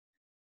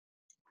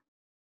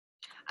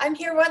I'm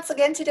here once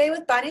again today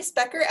with Bonny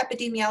Specker,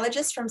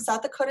 epidemiologist from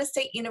South Dakota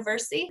State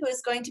University, who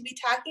is going to be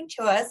talking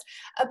to us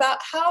about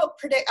how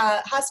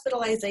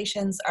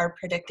hospitalizations are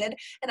predicted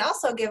and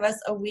also give us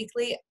a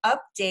weekly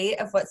update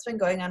of what's been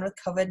going on with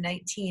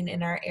COVID-19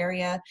 in our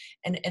area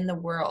and in the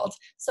world.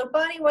 So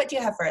Bonny, what do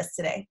you have for us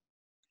today?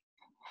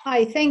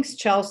 Hi, thanks,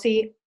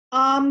 Chelsea.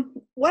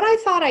 What I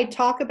thought I'd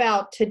talk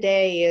about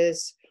today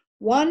is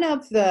one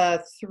of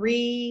the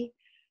three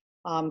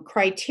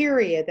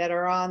criteria that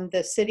are on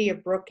the City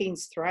of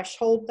Brookings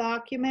threshold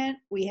document.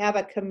 We have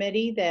a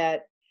committee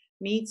that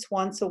meets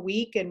once a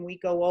week and we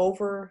go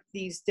over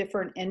these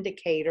different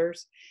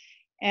indicators.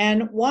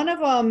 And one of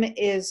them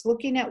is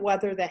looking at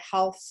whether the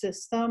health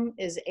system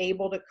is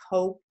able to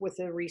cope with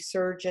the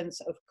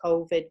resurgence of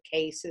COVID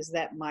cases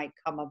that might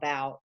come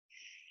about.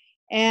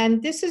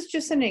 And this is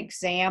just an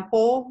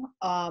example.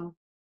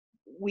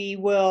 We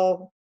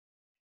will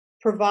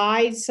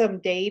provide some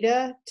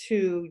data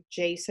to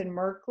Jason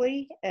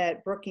Merkley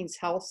at Brookings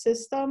Health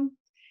System,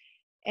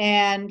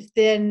 and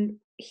then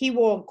he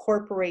will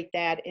incorporate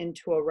that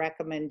into a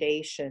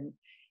recommendation.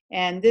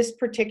 And this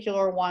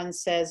particular one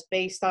says,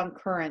 based on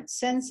current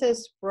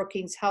census,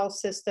 Brookings Health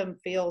System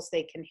feels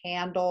they can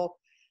handle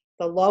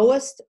the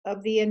lowest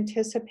of the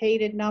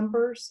anticipated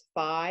numbers,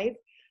 5,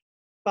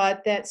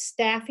 but that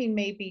staffing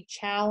may be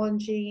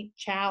challenged,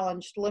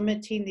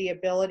 limiting the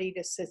ability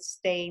to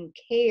sustain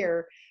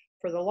care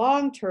for the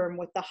long term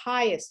with the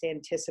highest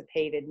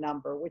anticipated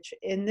number, which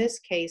in this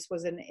case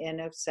was an N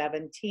of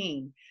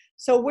 17.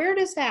 So where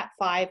does that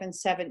 5 and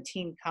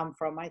 17 come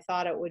from? I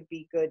thought it would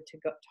be good to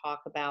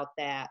talk about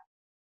that.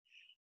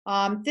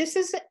 This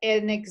is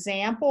an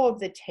example of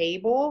the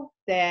table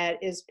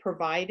that is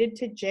provided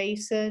to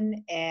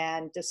Jason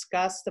and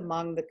discussed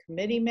among the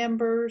committee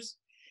members.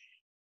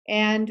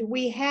 And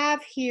we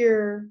have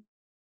here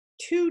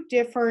two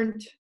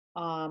different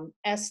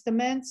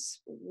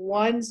estimates.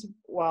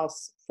 Well,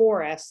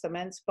 4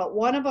 estimates, but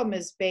one of them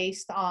is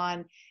based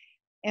on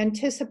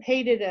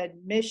anticipated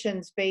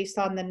admissions based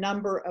on the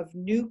number of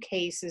new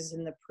cases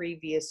in the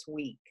previous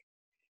week.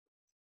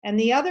 And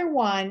the other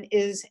one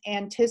is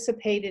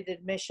anticipated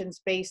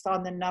admissions based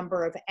on the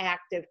number of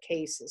active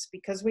cases,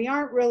 because we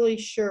aren't really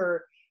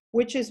sure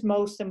which is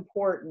most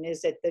important.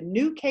 Is it the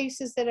new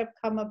cases that have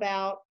come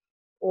about,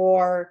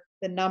 or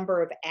the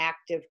number of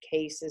active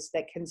cases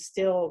that can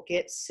still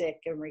get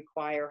sick and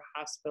require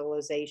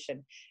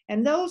hospitalization?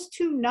 And those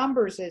two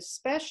numbers,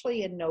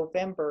 especially in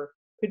November,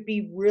 could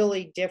be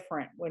really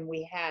different when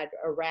we had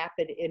a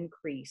rapid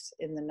increase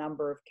in the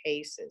number of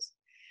cases.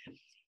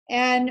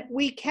 And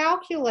we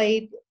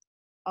calculate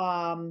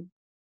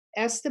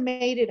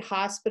estimated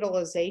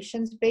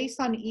hospitalizations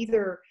based on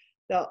either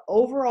the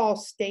overall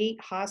state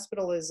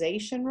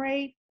hospitalization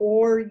rate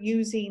or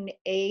using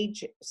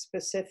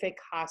age-specific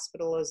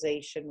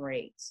hospitalization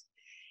rates.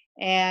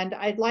 And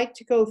I'd like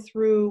to go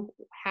through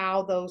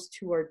how those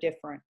two are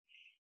different.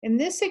 In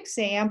this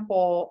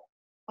example,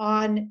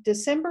 on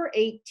December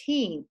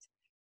 18th,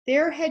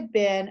 there had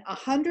been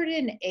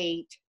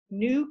 108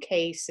 new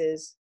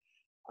cases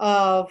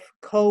of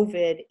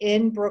COVID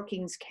in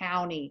Brookings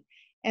County.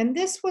 And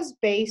this was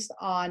based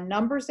on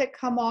numbers that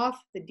come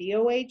off the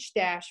DOH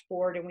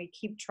dashboard, and we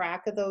keep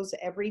track of those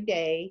every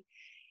day.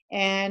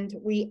 And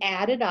we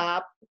added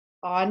up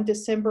on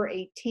December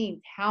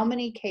 18th how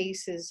many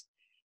cases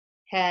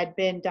had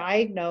been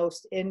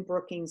diagnosed in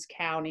Brookings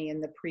County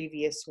in the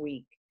previous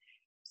week.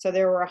 So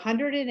there were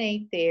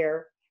 108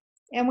 there,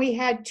 and we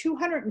had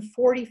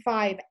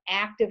 245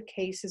 active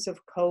cases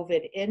of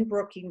COVID in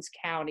Brookings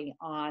County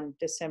on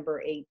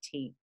December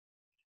 18th.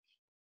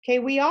 Okay,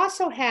 we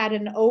also had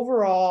an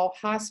overall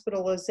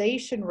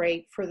hospitalization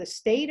rate for the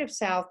state of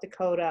South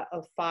Dakota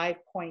of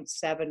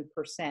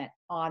 5.7%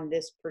 on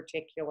this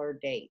particular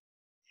date.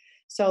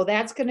 So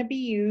that's going to be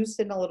used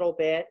in a little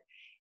bit.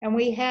 And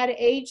we had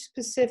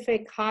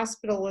age-specific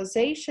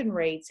hospitalization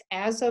rates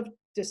as of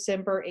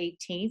December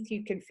 18th.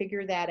 You can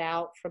figure that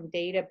out from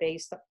data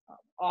based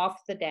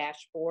off the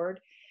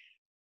dashboard.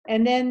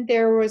 And then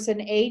there was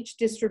an age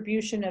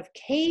distribution of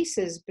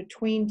cases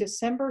between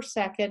December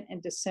 2nd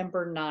and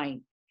December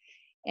 9th.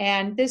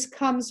 And this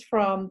comes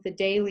from the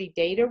daily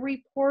data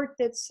report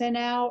that's sent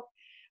out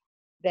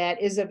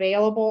that is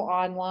available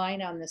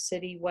online on the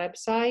city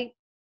website,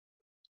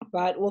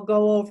 but we'll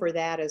go over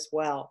that as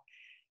well.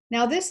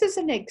 Now, this is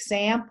an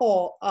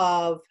example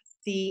of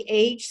the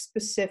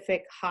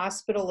age-specific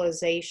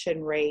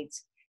hospitalization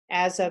rates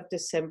as of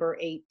December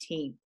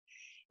 18th.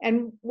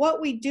 And what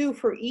we do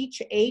for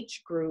each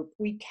age group,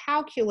 we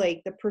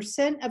calculate the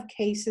percent of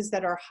cases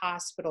that are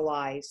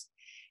hospitalized.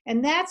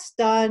 And that's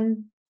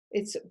done,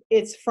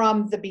 it's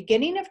from the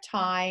beginning of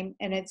time,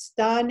 and it's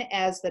done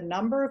as the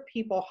number of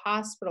people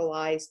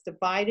hospitalized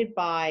divided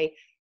by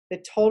the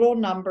total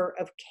number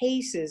of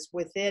cases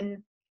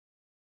within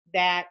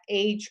that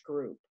age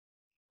group.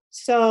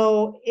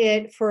 So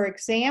for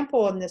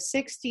example, in the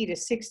 60 to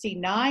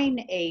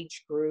 69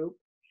 age group,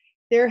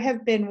 there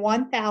have been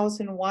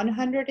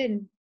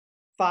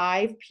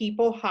 1,105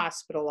 people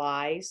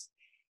hospitalized,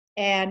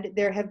 And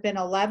there have been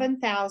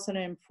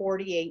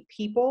 11,048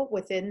 people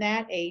within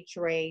that age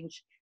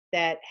range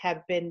that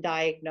have been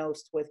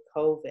diagnosed with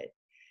COVID.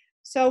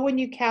 So when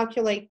you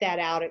calculate that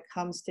out, it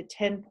comes to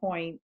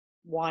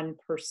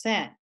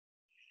 10.1%.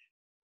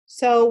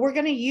 So we're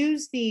going to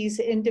use these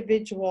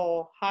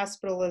individual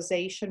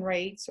hospitalization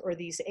rates, or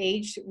these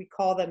age, we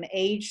call them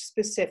age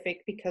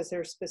specific because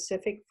they're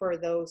specific for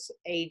those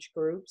age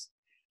groups,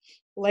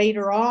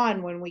 later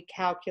on when we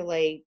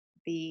calculate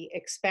the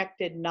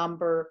expected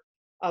number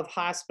of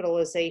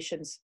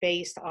hospitalizations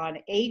based on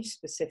age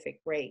specific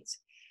rates.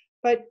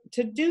 But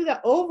to do the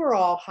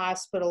overall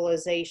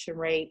hospitalization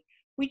rate,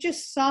 we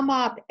just sum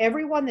up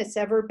everyone that's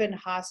ever been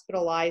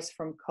hospitalized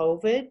from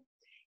COVID.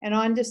 And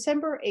on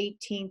December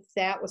 18th,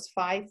 that was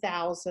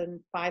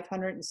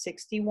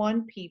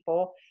 5,561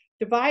 people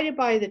divided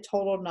by the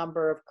total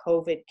number of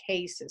COVID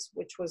cases,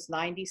 which was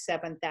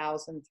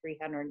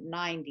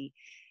 97,390.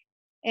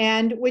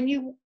 And when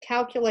you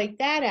calculate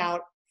that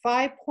out,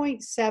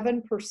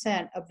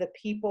 5.7% of the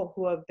people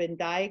who have been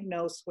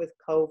diagnosed with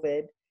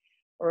COVID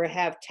or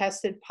have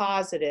tested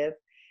positive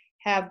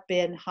have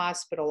been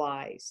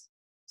hospitalized.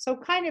 So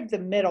kind of the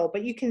middle,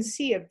 but you can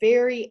see a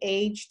very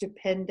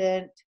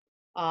age-dependent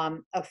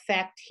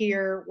effect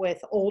here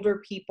with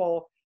older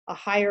people, a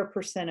higher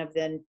percent of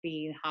them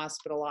being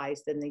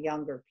hospitalized than the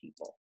younger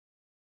people.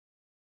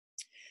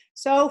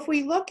 So if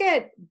we look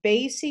at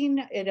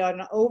basing it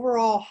on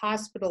overall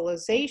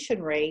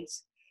hospitalization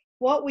rates,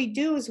 what we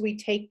do is we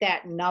take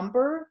that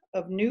number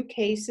of new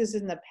cases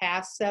in the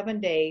past 7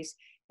 days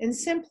and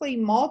simply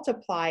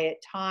multiply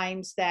it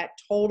times that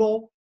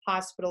total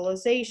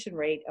hospitalization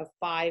rate of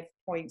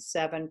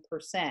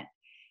 5.7%.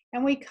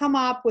 And we come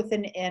up with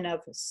an N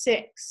of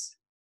 6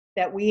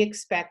 that we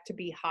expect to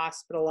be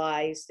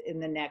hospitalized in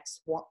the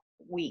next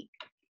week.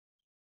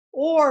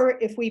 Or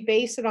if we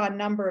base it on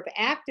number of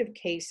active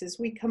cases,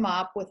 we come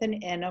up with an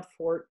N of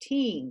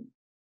 14.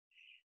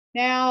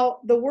 Now,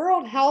 the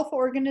World Health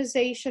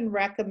Organization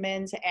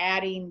recommends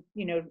adding,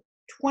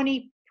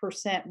 20%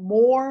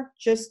 more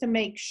just to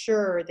make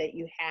sure that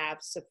you have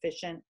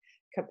sufficient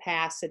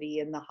capacity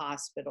in the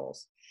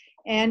hospitals.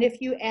 And if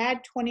you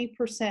add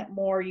 20%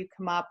 more, you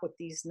come up with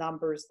these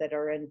numbers that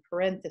are in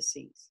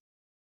parentheses.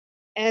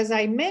 As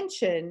I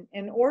mentioned,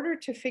 in order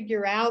to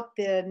figure out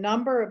the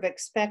number of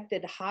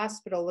expected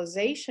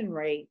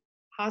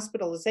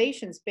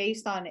hospitalizations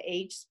based on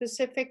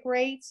age-specific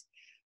rates,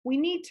 we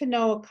need to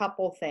know a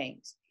couple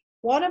things.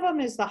 One of them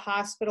is the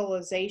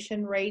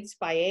hospitalization rates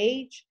by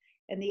age,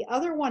 and the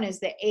other one is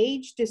the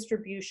age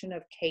distribution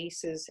of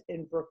cases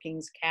in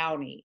Brookings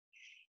County.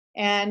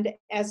 And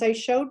as I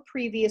showed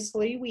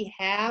previously, we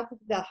have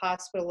the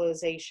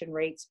hospitalization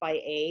rates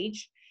by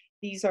age.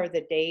 These are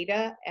the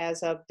data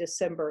as of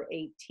December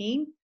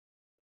 18th.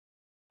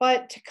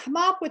 But to come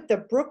up with the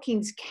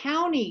Brookings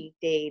County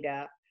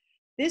data,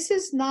 this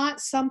is not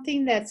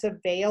something that's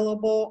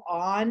available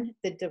on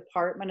the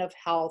Department of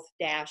Health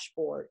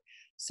dashboard.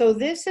 So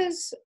this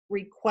is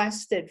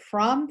requested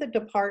from the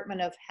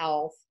Department of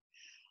Health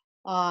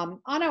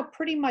on a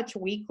pretty much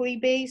weekly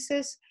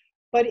basis.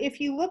 But if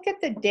you look at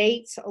the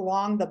dates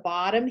along the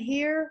bottom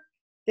here,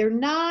 they're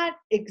not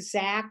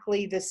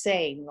exactly the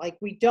same. Like,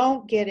 we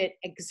don't get it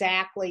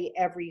exactly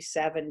every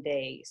 7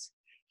 days.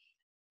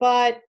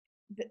 But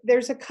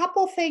there's a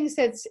couple things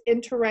that's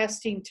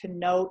interesting to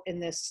note in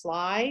this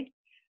slide,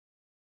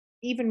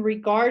 even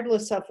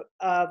regardless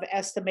of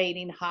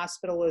estimating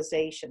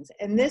hospitalizations.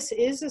 And this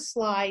is a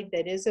slide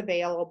that is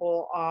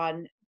available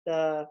on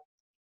the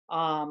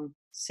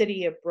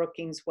City of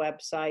Brookings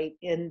website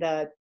in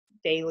the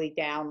daily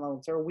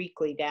downloads or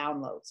weekly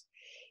downloads.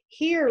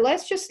 Here,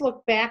 let's just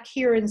look back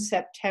here in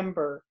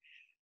September.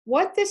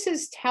 What this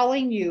is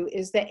telling you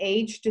is the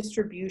age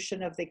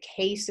distribution of the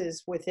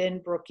cases within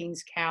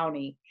Brookings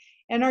County.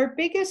 And our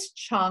biggest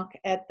chunk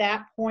at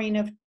that point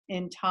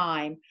in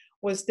time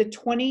was the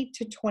 20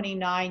 to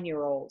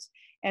 29-year-olds.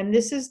 And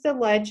this is the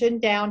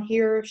legend down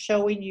here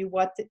showing you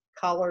what the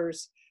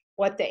colors,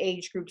 what the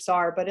age groups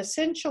are. But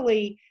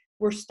essentially,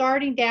 we're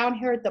starting down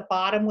here at the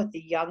bottom with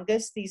the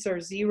youngest. These are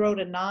 0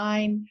 to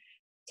 9,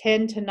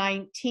 10 to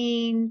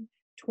 19,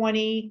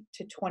 20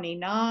 to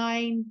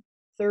 29,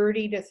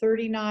 30 to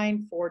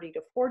 39, 40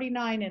 to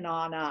 49, and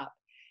on up.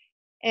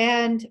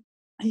 And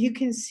you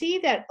can see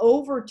that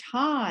over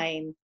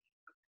time,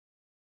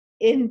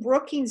 in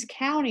Brookings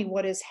County,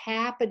 what has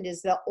happened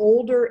is the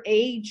older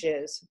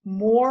ages,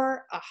 a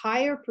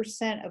higher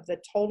percent of the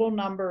total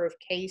number of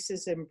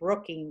cases in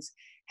Brookings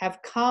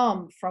have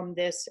come from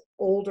this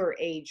older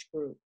age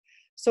group.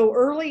 So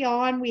early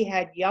on, we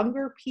had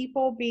younger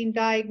people being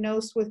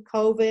diagnosed with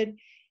COVID,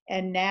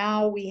 and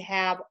now we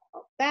have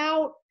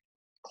about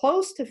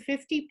close to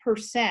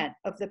 50%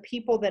 of the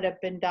people that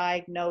have been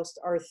diagnosed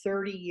are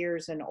 30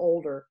 years and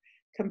older.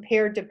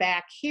 Compared to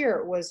back here,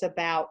 it was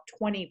about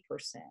 20%.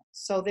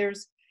 So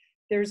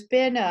there's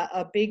been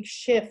a big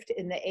shift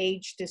in the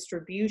age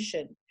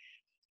distribution.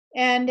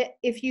 And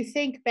if you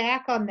think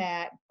back on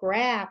that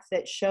graph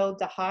that showed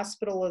the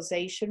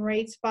hospitalization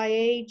rates by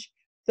age,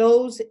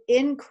 those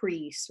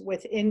increase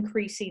with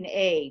increasing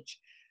age.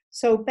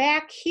 So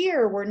back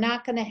here, we're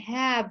not going to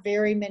have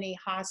very many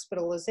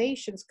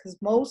hospitalizations because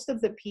most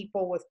of the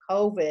people with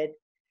COVID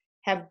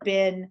have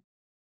been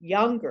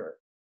younger.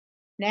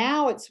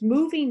 Now it's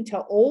moving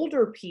to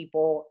older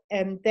people,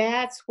 and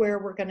that's where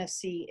we're going to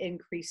see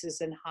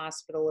increases in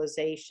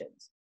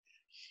hospitalizations.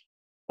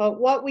 But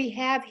what we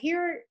have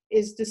here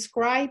is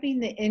describing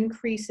the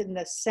increase in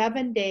the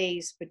 7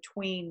 days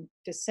between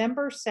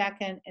December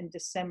 2nd and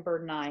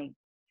December 9th.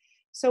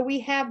 So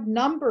we have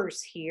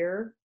numbers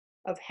here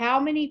of how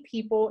many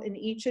people in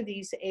each of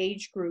these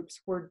age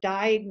groups were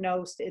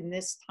diagnosed in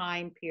this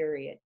time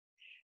period.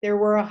 There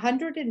were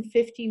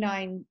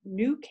 159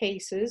 new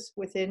cases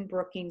within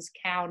Brookings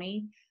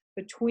County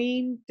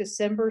between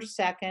December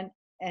 2nd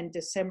and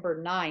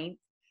December 9th.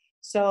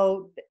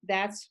 So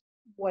that's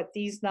what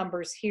these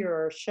numbers here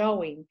are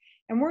showing.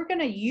 And we're going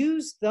to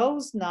use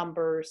those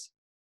numbers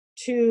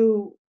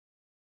to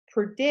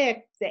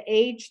predict the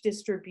age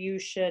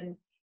distribution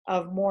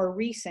of more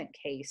recent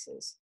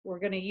cases. We're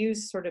going to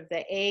use sort of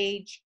the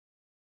age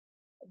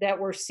that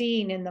we're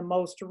seeing in the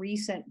most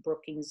recent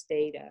Brookings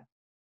data.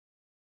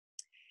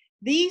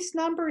 These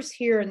numbers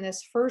here in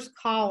this first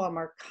column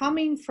are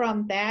coming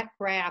from that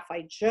graph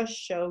I just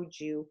showed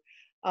you.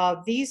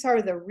 These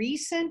are the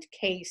recent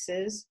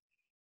cases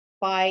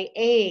by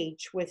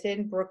age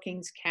within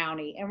Brookings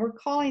County. And we're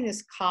calling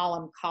this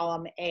column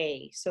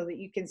A so that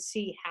you can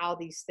see how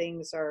these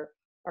things are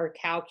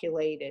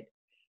calculated.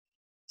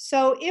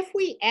 So if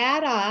we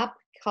add up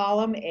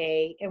column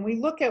A and we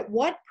look at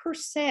what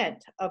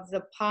percent of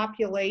the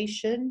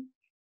population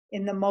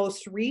in the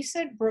most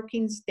recent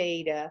Brookings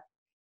data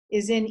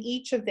is in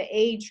each of the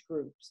age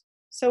groups.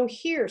 So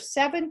here,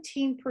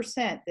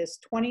 17%, this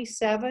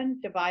 27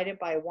 divided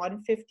by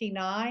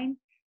 159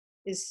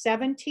 is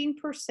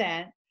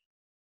 17%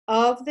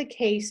 of the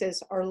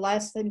cases are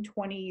less than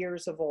 20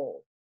 years of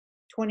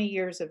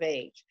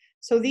age.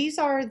 So these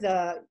are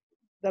the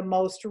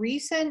most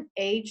recent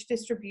age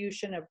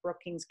distribution of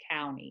Brookings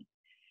County.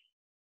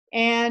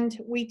 And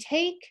we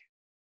take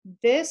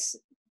this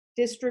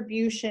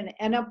distribution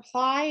and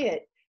apply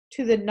it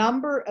to the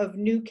number of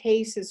new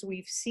cases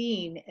we've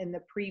seen in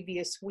the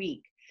previous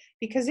week.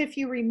 Because if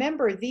you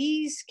remember,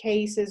 these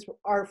cases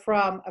are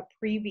from a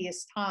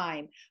previous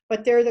time,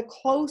 but they're the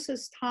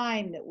closest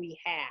time that we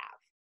have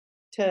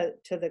to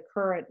the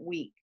current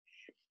week.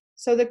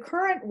 So the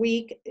current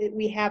week,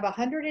 we have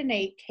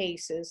 108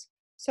 cases.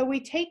 So we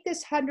take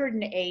this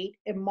 108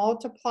 and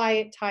multiply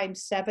it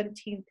times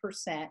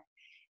 17%,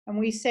 and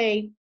we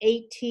say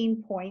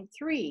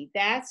 18.3.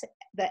 That's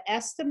the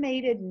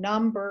estimated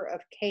number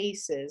of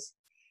cases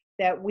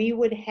that we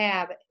would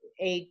have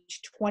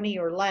age 20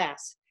 or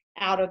less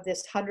out of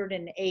this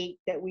 108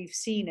 that we've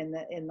seen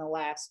in the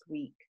last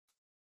week.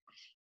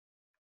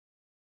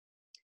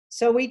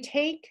 So we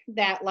take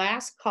that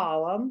last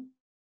column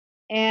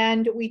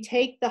and we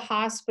take the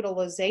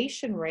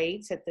hospitalization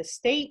rates at the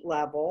state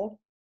level,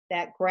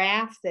 that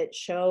graph that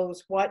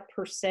shows what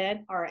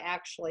percent are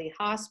actually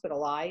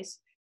hospitalized,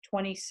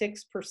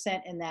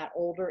 26% in that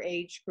older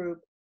age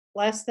group,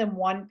 less than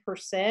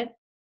 1%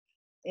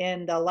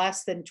 in the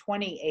less than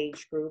 20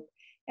 age group.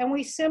 And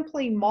we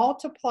simply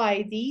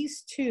multiply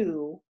these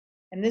two,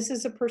 and this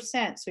is a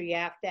percent, so you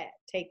have to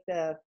take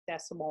the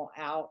decimal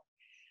out.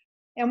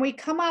 And we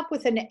come up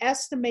with an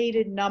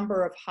estimated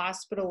number of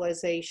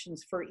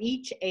hospitalizations for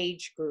each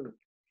age group.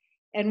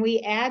 And we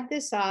add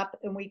this up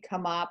and we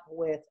come up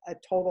with a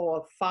total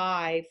of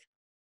 5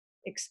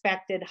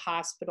 expected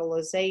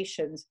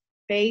hospitalizations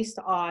based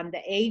on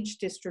the age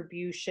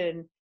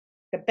distribution,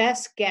 the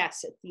best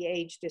guess at the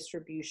age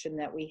distribution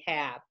that we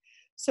have.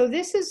 So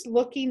this is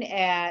looking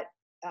at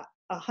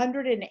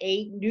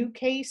 108 new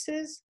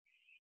cases.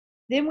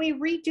 Then we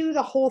redo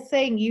the whole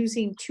thing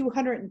using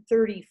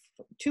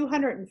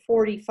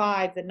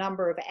 245, the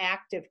number of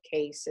active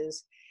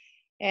cases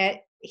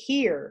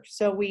here.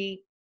 So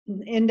we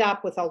end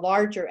up with a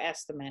larger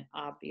estimate,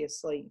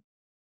 obviously.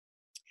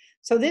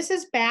 So this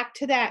is back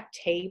to that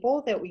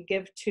table that we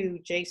give to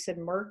Jason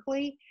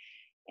Merkley.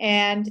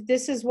 And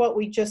this is what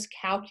we just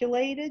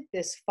calculated,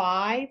 this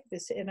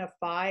N of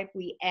 5,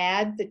 we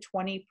add the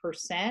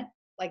 20%,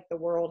 like the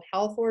World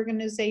Health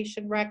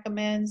Organization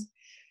recommends,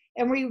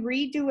 and we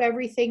redo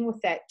everything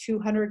with that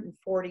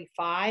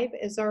 245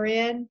 as our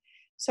N.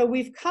 So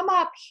we've come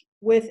up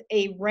with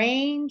a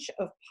range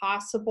of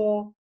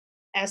possible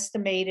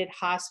estimated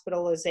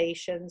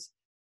hospitalizations,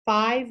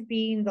 5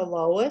 being the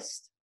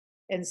lowest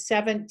and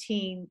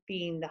 17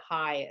 being the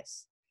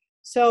highest.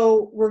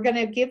 So we're going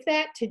to give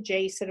that to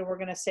Jason, and we're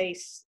going to say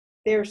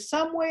there's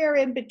somewhere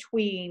in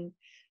between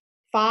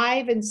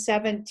 5 and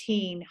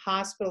 17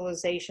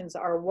 hospitalizations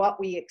are what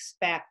we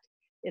expect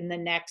in the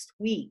next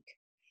week,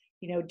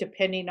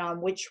 depending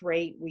on which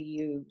rate we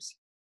use.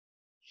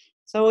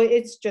 So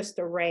it's just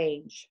a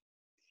range.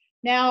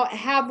 Now,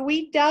 have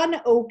we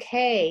done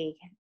okay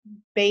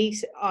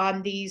based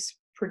on these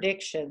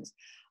predictions?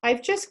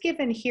 I've just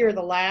given here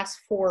the last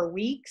 4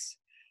 weeks.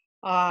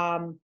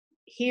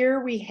 Here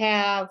we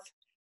have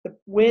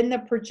when the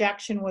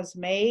projection was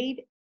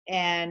made,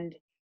 and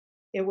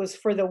It was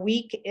for the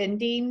week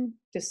ending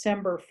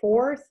December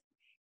 4th.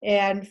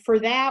 And for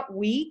that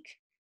week,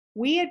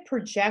 we had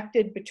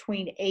projected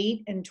between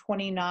 8 and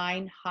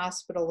 29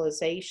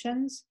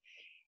 hospitalizations.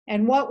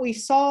 And what we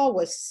saw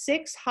was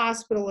 6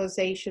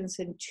 hospitalizations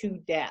and 2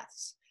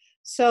 deaths.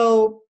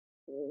 So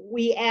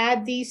we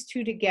add these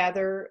two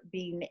together,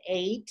 being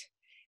 8.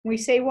 And we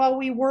say, well,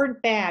 we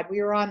weren't bad.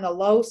 We were on the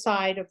low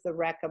side of the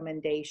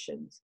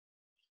recommendations.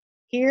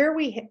 Here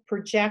we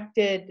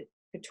projected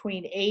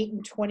between 8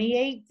 and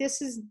 28.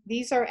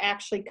 These are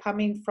actually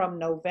coming from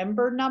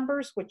November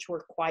numbers, which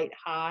were quite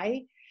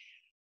high.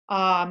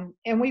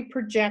 And we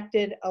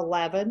projected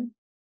 11.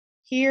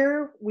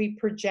 Here we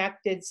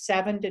projected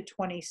 7 to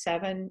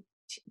 27,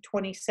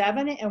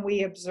 and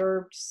we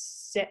observed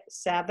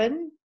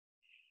 7.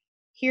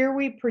 Here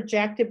we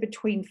projected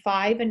between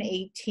 5 and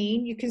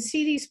 18. You can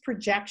see these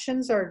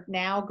projections are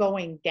now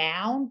going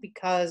down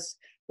because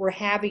we're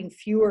having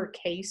fewer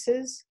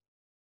cases.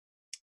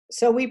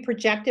 So we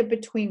projected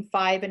between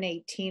 5 and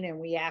 18, and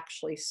we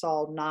actually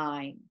saw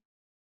 9.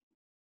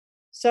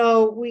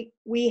 So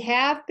we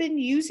have been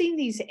using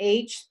these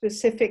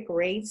age-specific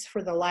rates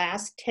for the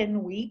last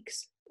 10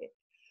 weeks.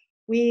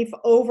 We've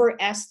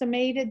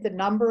overestimated the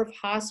number of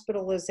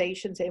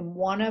hospitalizations in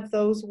one of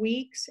those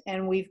weeks,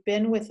 and we've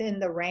been within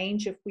the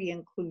range, if we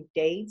include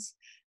dates,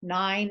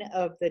 9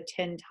 of the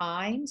 10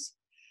 times.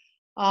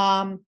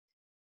 The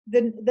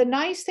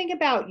nice thing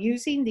about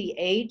using the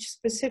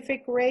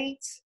age-specific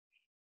rates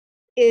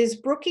is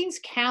Brookings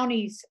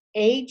County's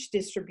age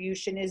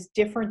distribution is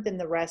different than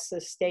the rest of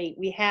the state.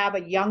 We have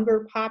a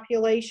younger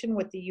population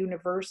with the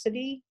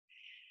university.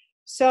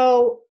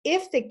 So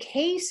if the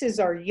cases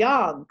are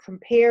young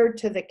compared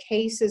to the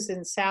cases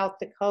in South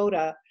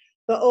Dakota,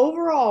 the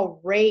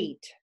overall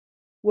rate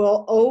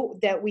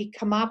that we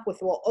come up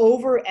with will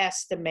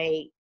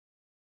overestimate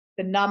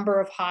the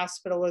number of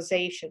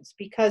hospitalizations,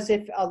 because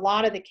if a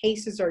lot of the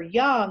cases are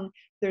young,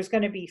 there's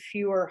going to be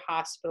fewer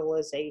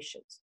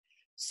hospitalizations.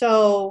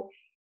 So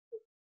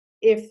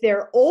if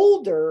they're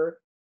older,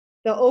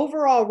 the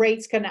overall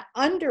rate's going to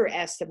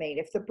underestimate.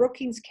 If the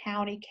Brookings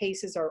County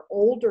cases are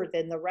older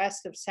than the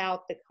rest of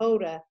South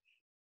Dakota,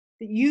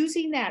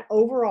 using that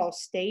overall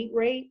state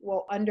rate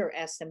will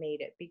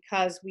underestimate it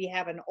because we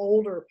have an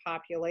older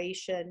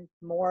population.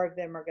 More of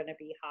them are going to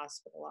be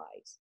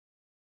hospitalized.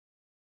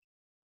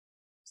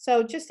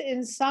 So just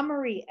in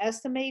summary,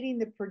 estimating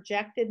the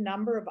projected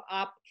number of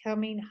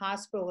upcoming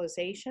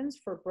hospitalizations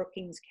for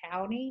Brookings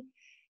County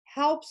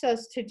helps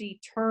us to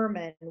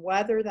determine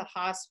whether the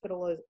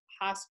hospital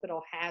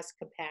has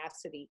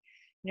capacity.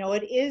 You know,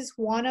 it is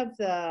one of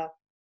the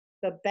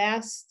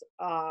best,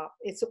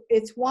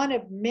 it's one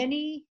of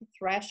many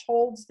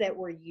thresholds that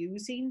we're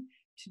using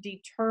to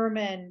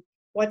determine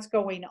what's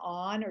going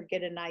on or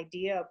get an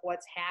idea of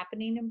what's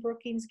happening in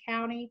Brookings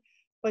County.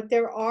 But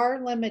there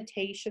are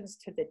limitations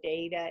to the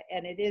data,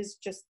 and it is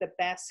just the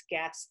best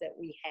guess that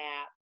we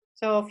have.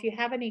 So if you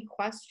have any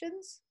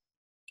questions.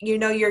 You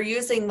know, you're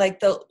using like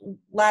the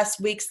last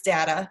week's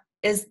data.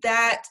 Is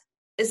that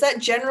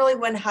generally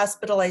when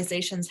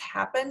hospitalizations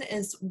happen,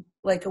 is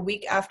like a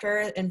week after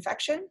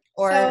infection?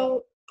 Or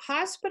so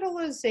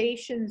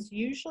hospitalizations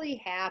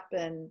usually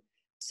happen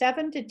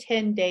 7 to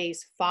 10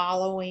 days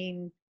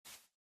following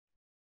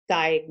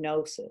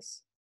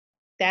diagnosis.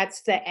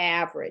 That's the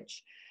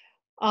average.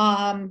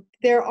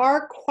 There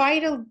are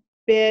quite a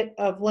bit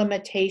of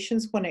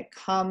limitations when it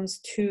comes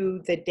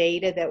to the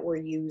data that we're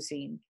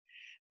using,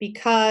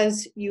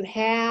 because you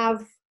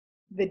have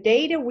the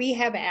data we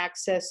have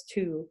access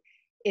to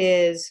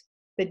is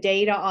the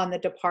data on the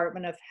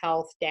Department of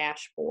Health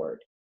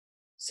dashboard.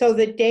 So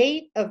the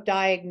date of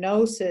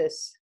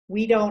diagnosis,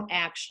 we don't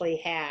actually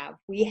have.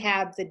 We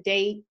have the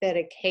date that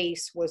a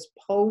case was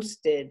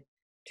posted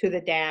to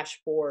the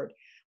dashboard.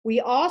 We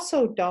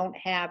also don't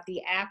have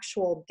the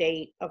actual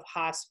date of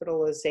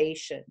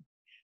hospitalization.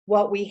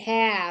 What we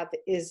have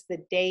is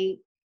the date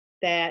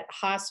that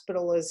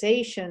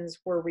hospitalizations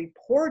were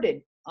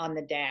reported on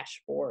the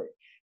dashboard,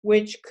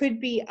 which could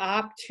be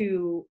up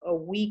to a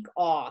week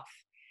off.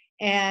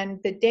 And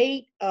the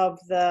date of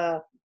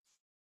the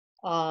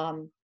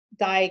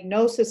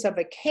diagnosis of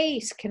a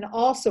case can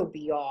also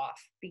be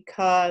off,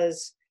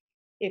 because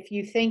if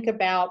you think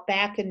about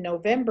back in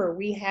November,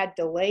 we had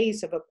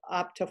delays of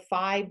up to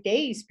 5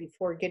 days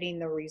before getting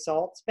the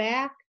results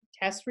back,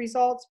 test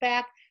results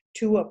back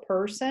to a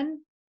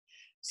person.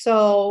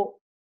 So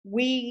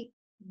we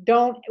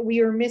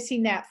are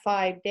missing that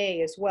 5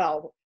 day as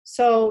well.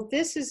 So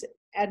this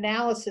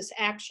analysis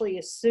actually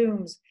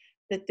assumes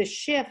that the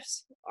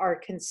shifts are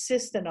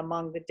consistent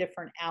among the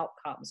different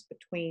outcomes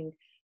between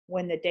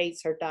when the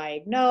dates are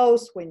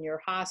diagnosed, when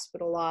you're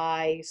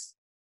hospitalized.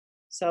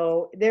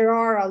 So there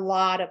are a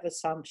lot of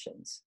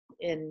assumptions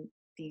in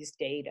these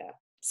data.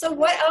 So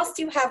what else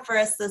do you have for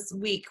us this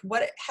week?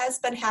 What has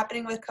been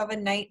happening with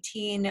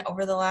COVID-19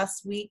 over the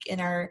last week in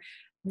our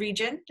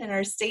region, in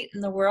our state,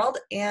 in the world,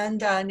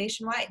 and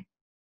nationwide?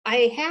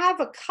 I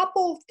have a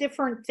couple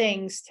different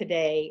things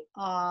today.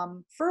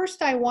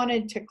 First, I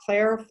wanted to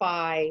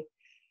clarify,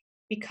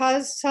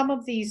 Because some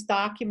of these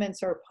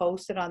documents are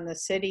posted on the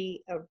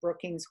City of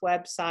Brookings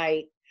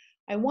website,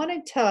 I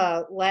wanted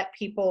to let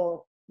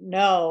people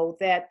know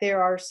that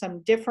there are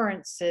some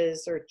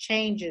differences or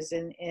changes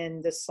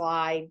in the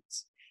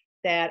slides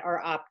that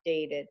are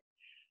updated.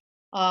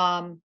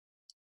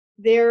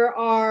 There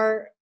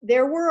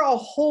were a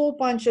whole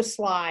bunch of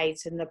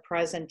slides in the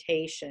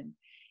presentation,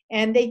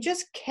 and they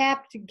just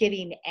kept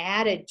getting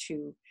added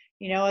to.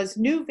 As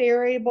new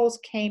variables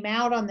came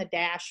out on the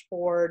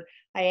dashboard,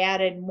 I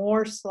added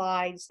more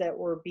slides that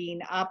were being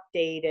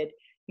updated.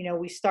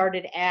 We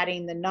started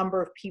adding the number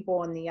of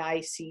people in the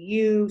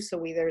ICU,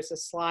 so there's a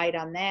slide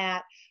on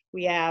that.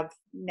 We have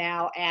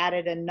now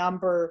added a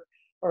number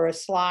or a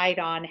slide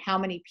on how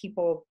many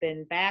people have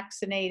been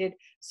vaccinated.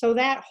 So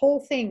that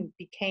whole thing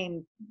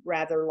became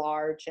rather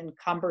large and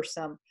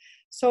cumbersome.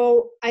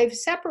 So I've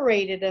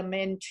separated them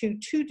into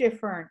two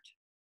different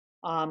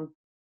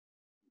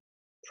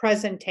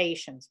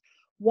presentations.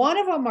 One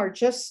of them are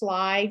just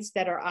slides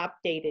that are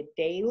updated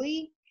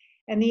daily,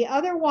 and the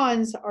other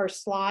ones are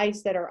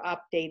slides that are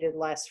updated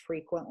less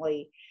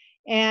frequently.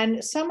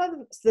 And some of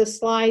the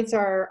slides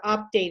are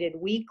updated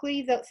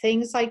weekly, the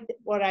things like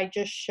what I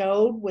just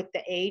showed with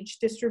the age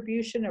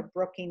distribution of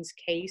Brookings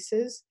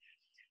cases.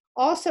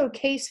 Also,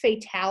 case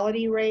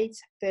fatality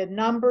rates, the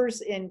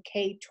numbers in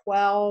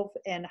K-12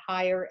 and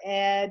higher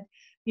ed,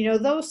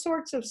 those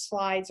sorts of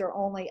slides are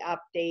only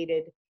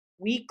updated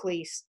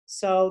weekly.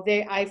 So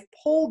I've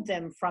pulled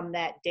them from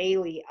that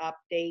daily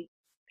update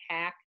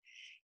pack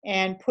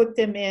and put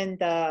them in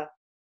the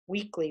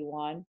weekly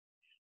one.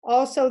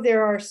 Also,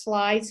 there are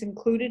slides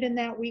included in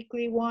that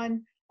weekly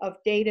one of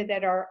data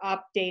that are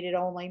updated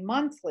only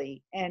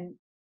monthly. And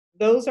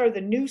those are the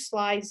new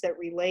slides that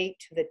relate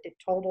to the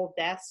total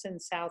deaths in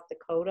South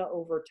Dakota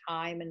over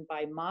time and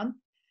by month.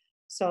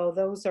 So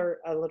those are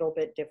a little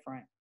bit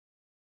different.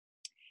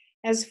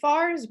 As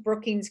far as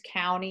Brookings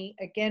County,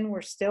 again,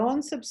 we're still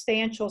in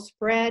substantial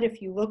spread.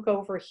 If you look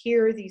over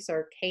here, these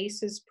are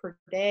cases per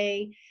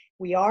day.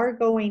 We are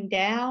going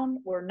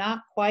down. We're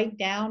not quite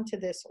down to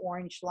this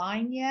orange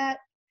line yet.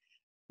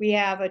 We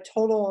have a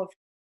total of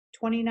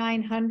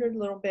 2,900, a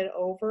little bit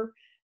over,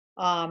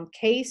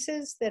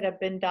 cases that have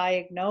been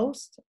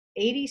diagnosed,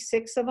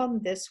 86 of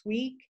them this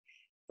week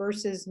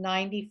versus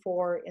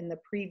 94 in the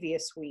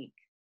previous week.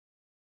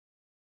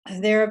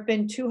 There have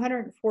been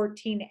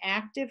 214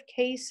 active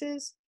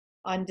cases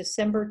on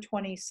December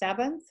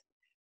 27th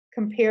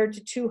compared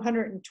to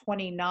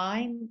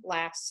 229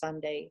 last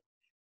Sunday.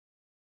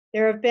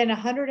 There have been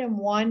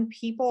 101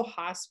 people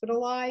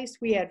hospitalized.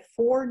 We had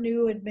 4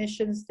 new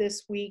admissions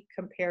this week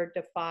compared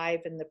to 5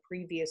 in the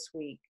previous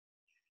week.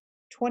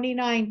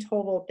 29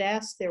 total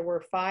deaths. There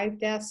were 5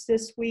 deaths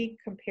this week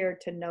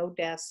compared to no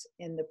deaths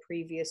in the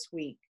previous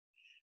week.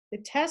 The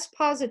test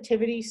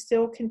positivity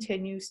still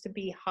continues to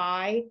be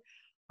high.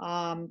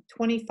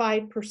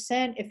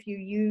 25% if you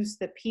use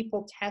the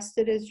people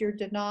tested as your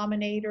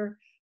denominator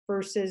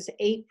versus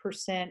 8%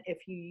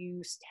 if you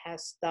use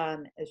tests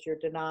done as your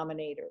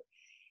denominator.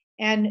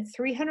 And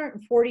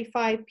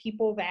 345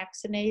 people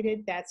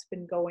vaccinated, that's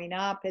been going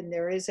up, and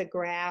there is a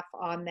graph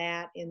on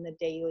that in the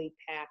daily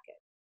packet.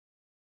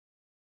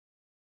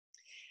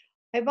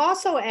 I've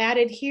also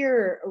added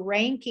here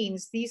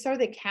rankings. These are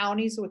the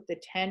counties with the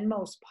 10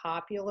 most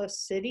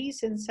populous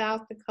cities in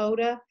South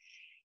Dakota.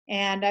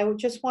 And I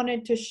just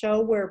wanted to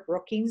show where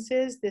Brookings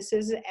is. This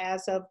is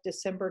as of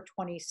December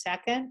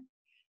 22nd.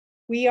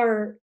 We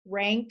are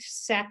ranked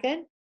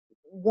second.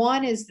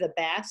 1 is the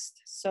best.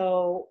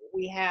 So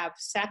we have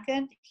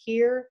second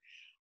here.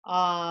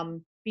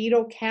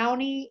 Beadle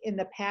County in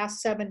the past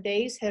 7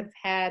 days have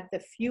had the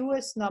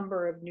fewest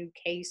number of new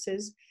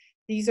cases.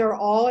 These are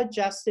all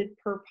adjusted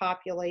per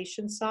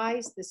population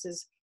size. This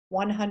is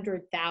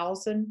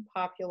 100,000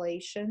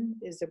 population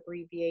is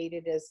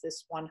abbreviated as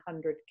this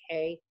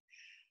 100K.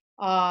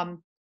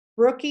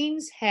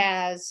 Brookings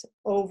has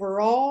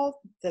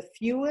overall the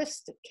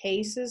fewest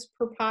cases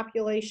per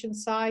population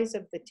size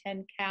of the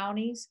 10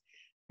 counties.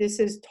 This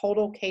is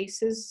total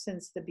cases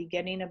since the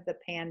beginning of the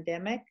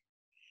pandemic.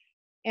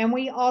 And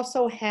we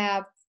also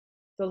have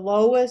the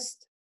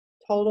lowest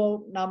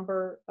total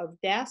number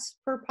of deaths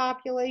per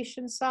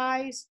population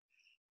size,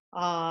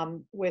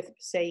 with,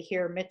 say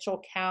here,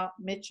 Mitchell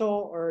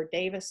or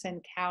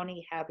Davison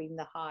County having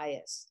the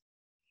highest.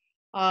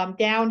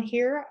 Down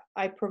here,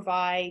 I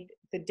provide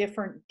the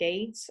different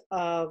dates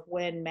of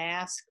when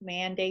mask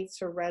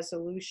mandates or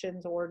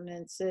resolutions,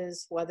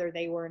 ordinances, whether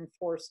they were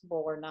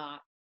enforceable or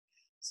not.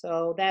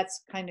 So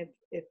that's kind of,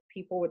 if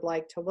people would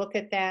like to look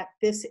at that.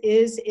 This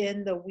is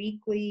in the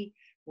weekly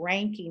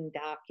ranking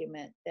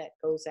document that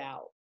goes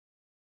out.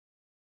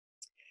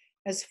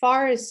 As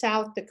far as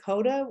South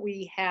Dakota,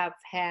 we have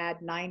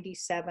had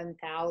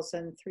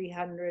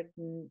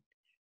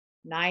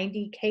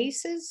 97,390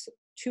 cases,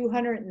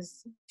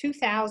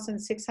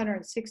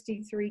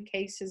 2,663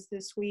 cases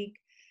this week,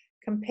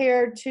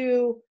 compared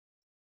to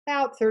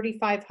about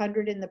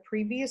 3,500 in the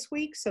previous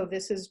week. So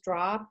this has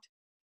dropped.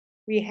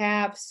 We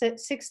have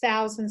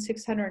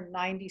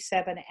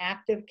 6,697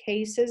 active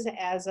cases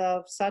as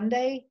of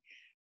Sunday.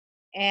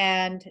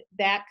 and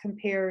that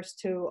compares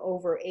to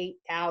over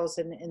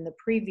 8,000 in the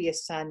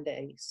previous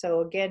Sunday.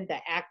 So again, the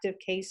active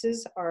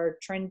cases are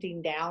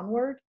trending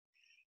downward.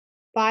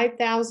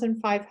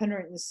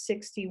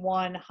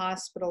 5,561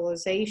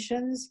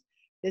 hospitalizations.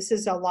 This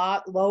is a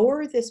lot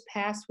lower this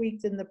past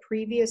week than the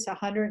previous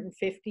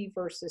 150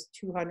 versus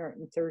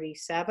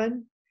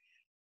 237.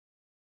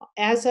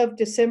 As of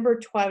December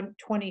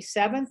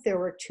 27th, there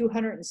were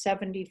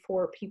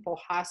 274 people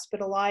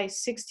hospitalized.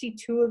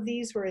 62 of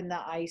these were in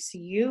the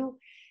ICU,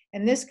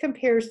 and this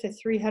compares to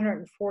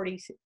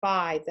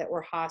 345 that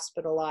were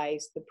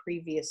hospitalized the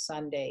previous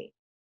Sunday.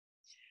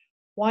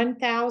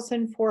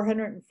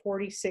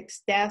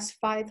 1,446 deaths,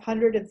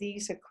 500 of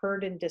these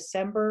occurred in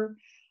December.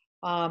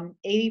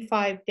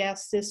 85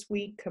 deaths this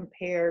week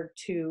compared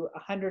to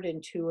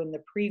 102 in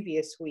the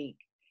previous week.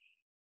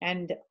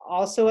 And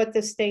also at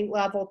the state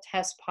level,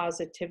 test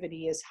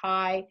positivity is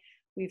high.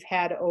 We've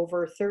had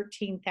over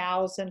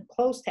 13,000,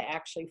 close to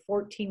actually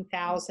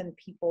 14,000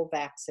 people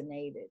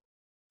vaccinated.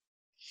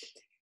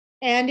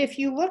 And if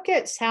you look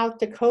at South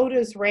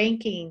Dakota's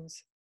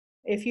rankings,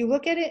 if you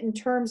look at it in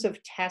terms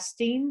of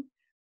testing,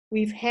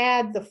 we've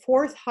had the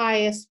fourth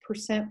highest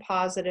percent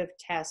positive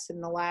tests in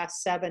the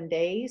last 7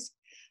 days.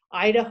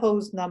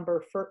 Idaho's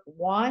number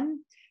 1.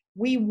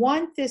 We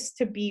want this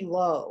to be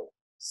low.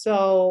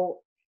 So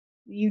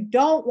you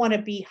don't want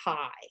to be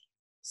high.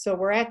 So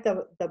we're at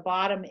the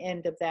bottom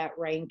end of that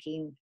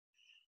ranking.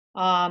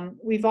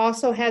 We've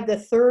also had the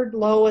third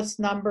lowest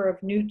number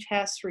of new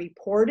tests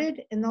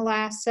reported in the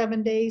last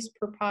 7 days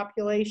per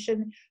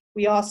population.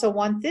 We also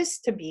want this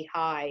to be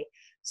high.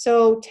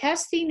 So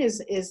testing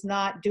is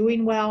not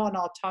doing well, and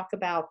I'll talk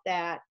about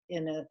that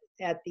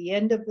at the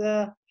end of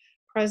the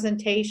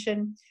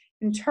presentation.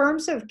 In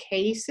terms of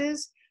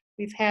cases,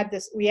 we have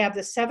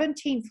the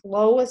 17th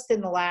lowest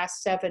in the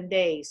last 7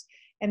 days.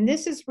 And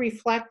this is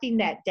reflecting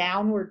that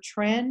downward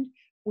trend.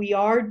 We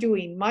are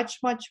doing much,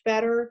 much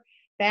better.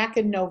 Back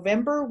in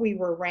November, we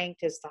were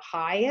ranked as the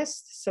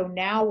highest. So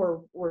now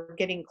we're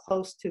getting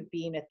close to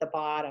being at the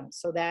bottom.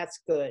 So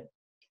that's good.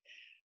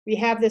 We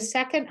have the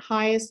second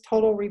highest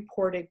total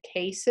reported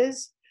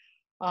cases.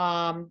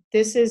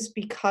 This is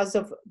because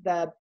of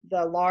the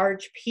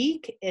large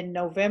peak in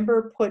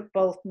November, put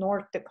both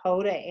North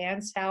Dakota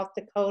and South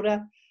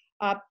Dakota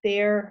up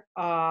there.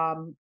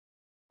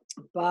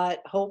 But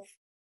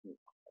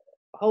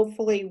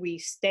hopefully we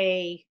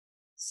stay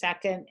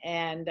second,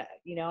 and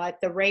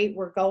at the rate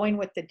we're going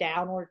with the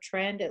downward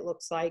trend, it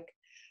looks like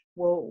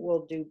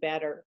we'll do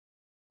better.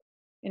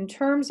 In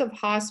terms of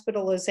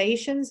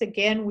hospitalizations,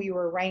 again, we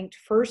were ranked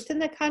first in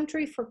the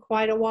country for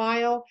quite a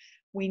while.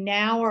 We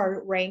now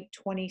are ranked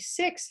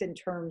 26th in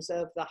terms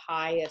of the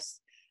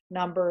highest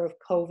number of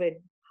COVID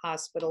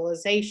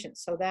hospitalizations.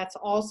 So that's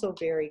also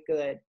very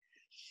good.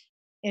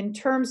 In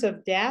terms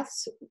of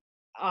deaths,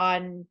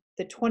 on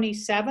the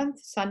 27th,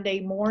 Sunday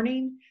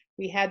morning,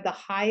 we had the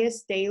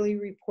highest daily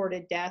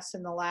reported deaths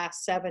in the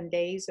last 7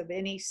 days of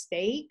any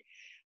state.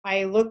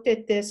 I looked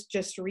at this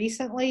just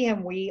recently,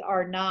 and we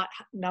are not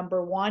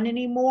number 1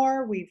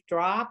 anymore. We've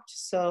dropped,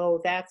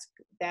 so that's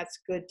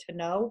good to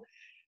know.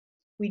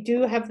 We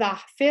do have the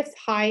 5th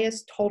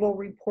highest total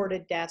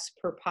reported deaths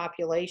per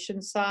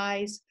population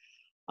size,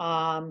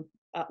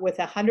 with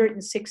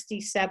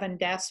 167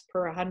 deaths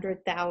per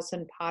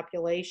 100,000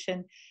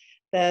 population.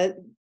 The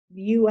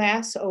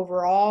U.S.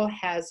 overall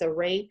has a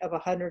rate of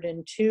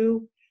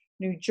 102.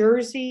 New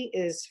Jersey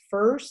is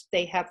first.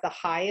 They have the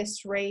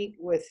highest rate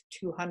with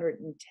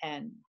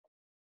 210.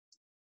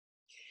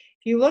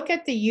 If you look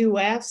at the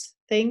U.S.,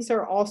 things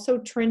are also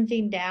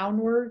trending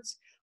downwards.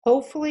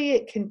 Hopefully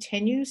it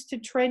continues to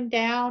trend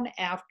down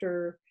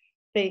after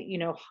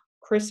the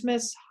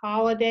Christmas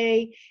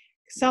holiday.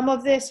 Some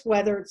of this,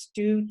 whether it's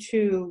due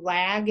to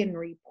lag in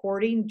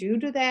reporting due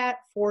to that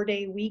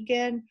 4-day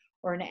weekend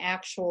or an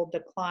actual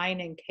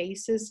decline in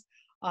cases,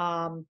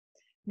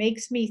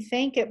 makes me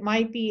think it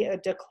might be a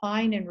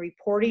decline in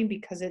reporting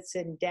because it's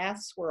in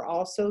deaths. We're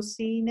also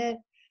seeing it.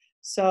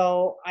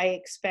 So I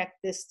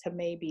expect this to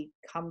maybe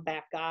come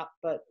back up,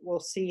 but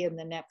we'll see in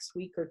the next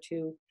week or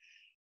two.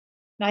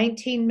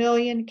 19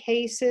 million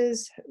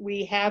cases.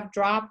 We have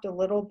dropped a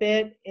little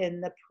bit in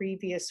the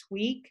previous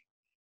week.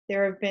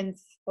 There have been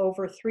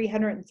over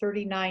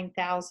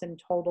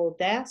 339,000 total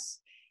deaths,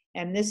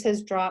 and this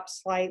has dropped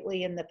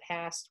slightly in the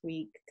past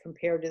week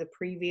compared to the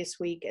previous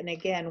week. And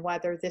again,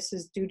 whether this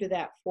is due to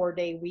that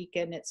 4-day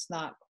weekend, it's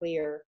not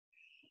clear.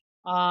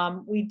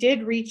 We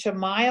did reach a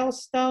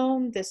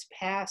milestone this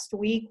past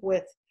week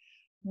with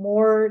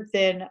more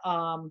than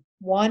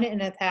 1 in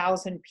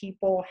 1,000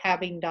 people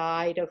having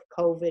died of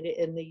COVID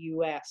in the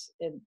U.S.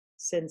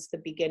 since the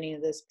beginning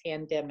of this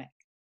pandemic.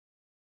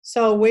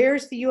 So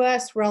where's the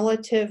U.S.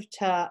 relative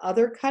to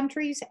other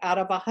countries? Out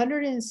of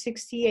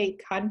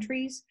 168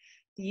 countries,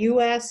 the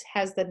U.S.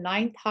 has the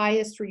 9th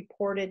highest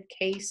reported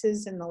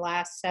cases in the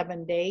last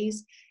 7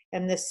 days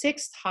and the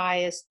 6th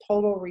highest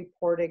total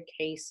reported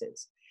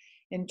cases.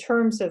 In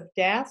terms of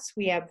deaths,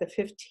 we have the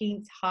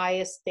 15th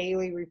highest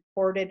daily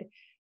reported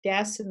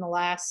deaths in the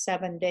last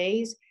 7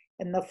 days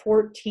and the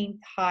 14th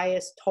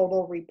highest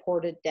total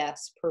reported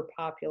deaths per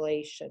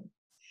population.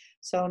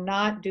 So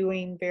not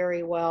doing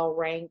very well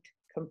ranked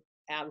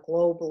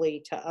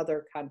globally to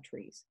other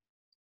countries.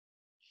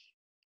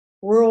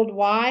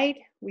 Worldwide,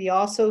 we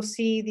also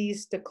see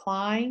these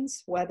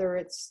declines, whether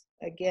it's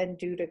again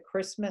due to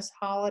Christmas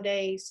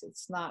holidays,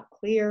 it's not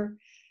clear.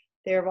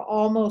 There are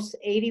almost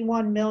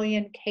 81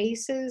 million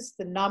cases.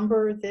 The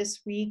number this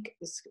week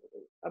is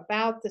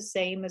about the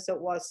same as it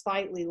was,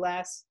 slightly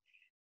less.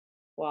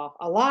 Well,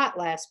 a lot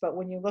less, but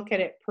when you look at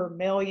it per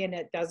million,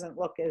 it doesn't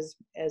look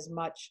as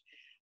much,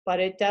 but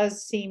it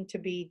does seem to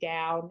be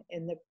down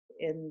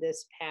in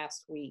this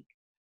past week.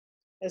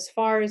 As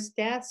far as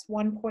deaths,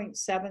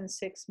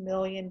 1.76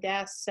 million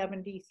deaths,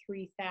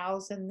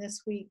 73,000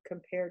 this week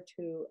compared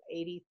to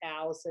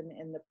 80,000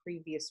 in the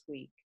previous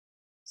week.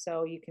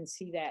 So you can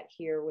see that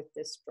here with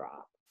this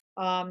drop.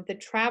 The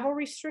travel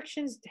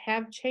restrictions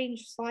have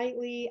changed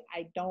slightly.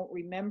 I don't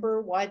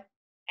remember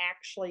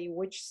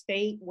which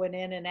state went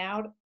in and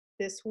out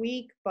this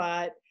week,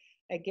 but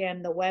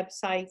again, the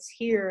website's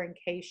here in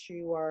case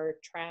you are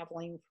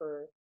traveling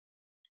for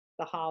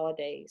the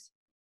holidays.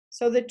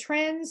 So the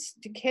trends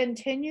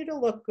continue to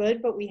look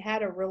good, but we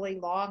had a really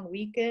long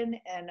weekend,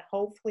 and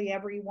hopefully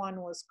everyone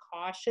was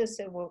cautious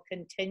and will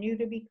continue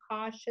to be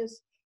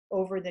cautious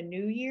over the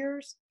New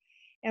Year's.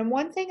 And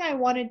one thing I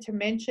wanted to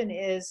mention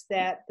is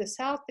that the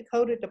South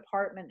Dakota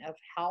Department of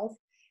Health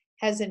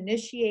has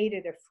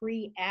initiated a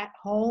free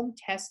at-home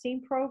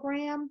testing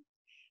program.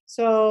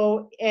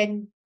 So,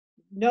 and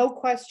no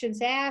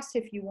questions asked.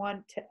 If you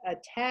want a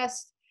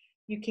test,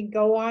 you can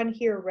go on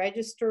here,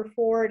 register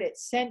for it.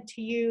 It's sent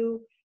to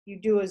you. You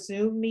do a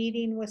Zoom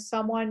meeting with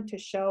someone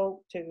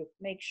to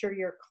make sure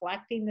you're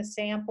collecting the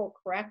sample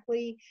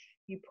correctly.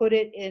 You put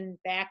it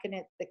back in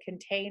the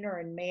container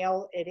and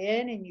mail it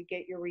in, and you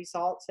get your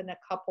results in a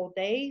couple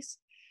days.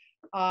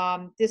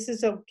 This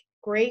is a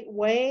great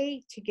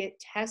way to get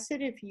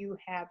tested if you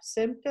have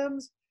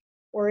symptoms,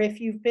 or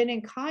if you've been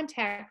in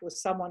contact with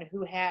someone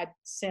who had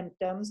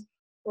symptoms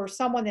or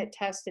someone that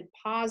tested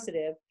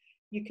positive.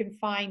 You can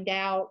find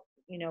out,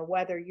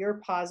 whether you're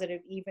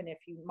positive, even if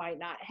you might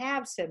not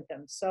have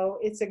symptoms. So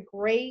it's a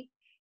great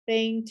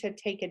thing to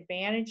take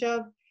advantage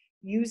of.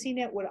 Using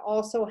it would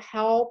also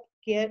help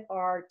get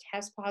our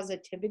test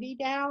positivity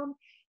down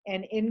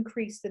and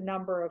increase the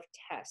number of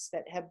tests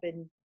that have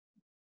been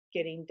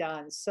getting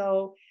done.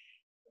 So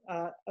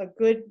a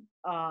good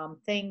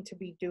thing to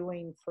be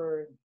doing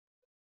for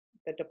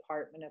the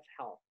Department of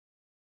Health.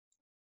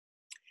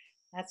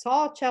 That's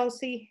all,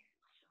 Chelsea.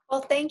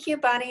 Well, thank you,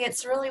 Bonnie.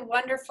 It's really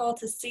wonderful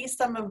to see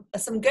some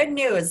good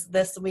news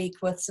this week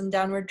with some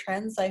downward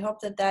trends. I hope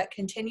that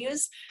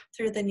continues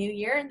through the new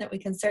year, and that we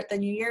can start the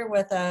new year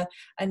with a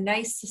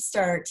nice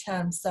start.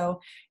 So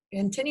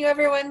continue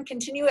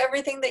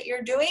everything that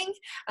you're doing.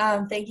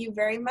 Thank you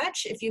very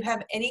much. If you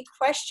have any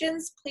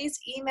questions, please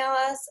email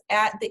us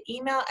at the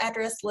email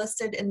address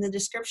listed in the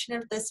description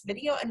of this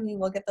video, and we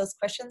will get those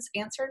questions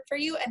answered for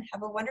you. And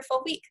have a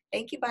wonderful week.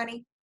 Thank you,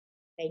 Bonnie.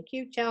 Thank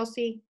you,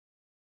 Chelsea.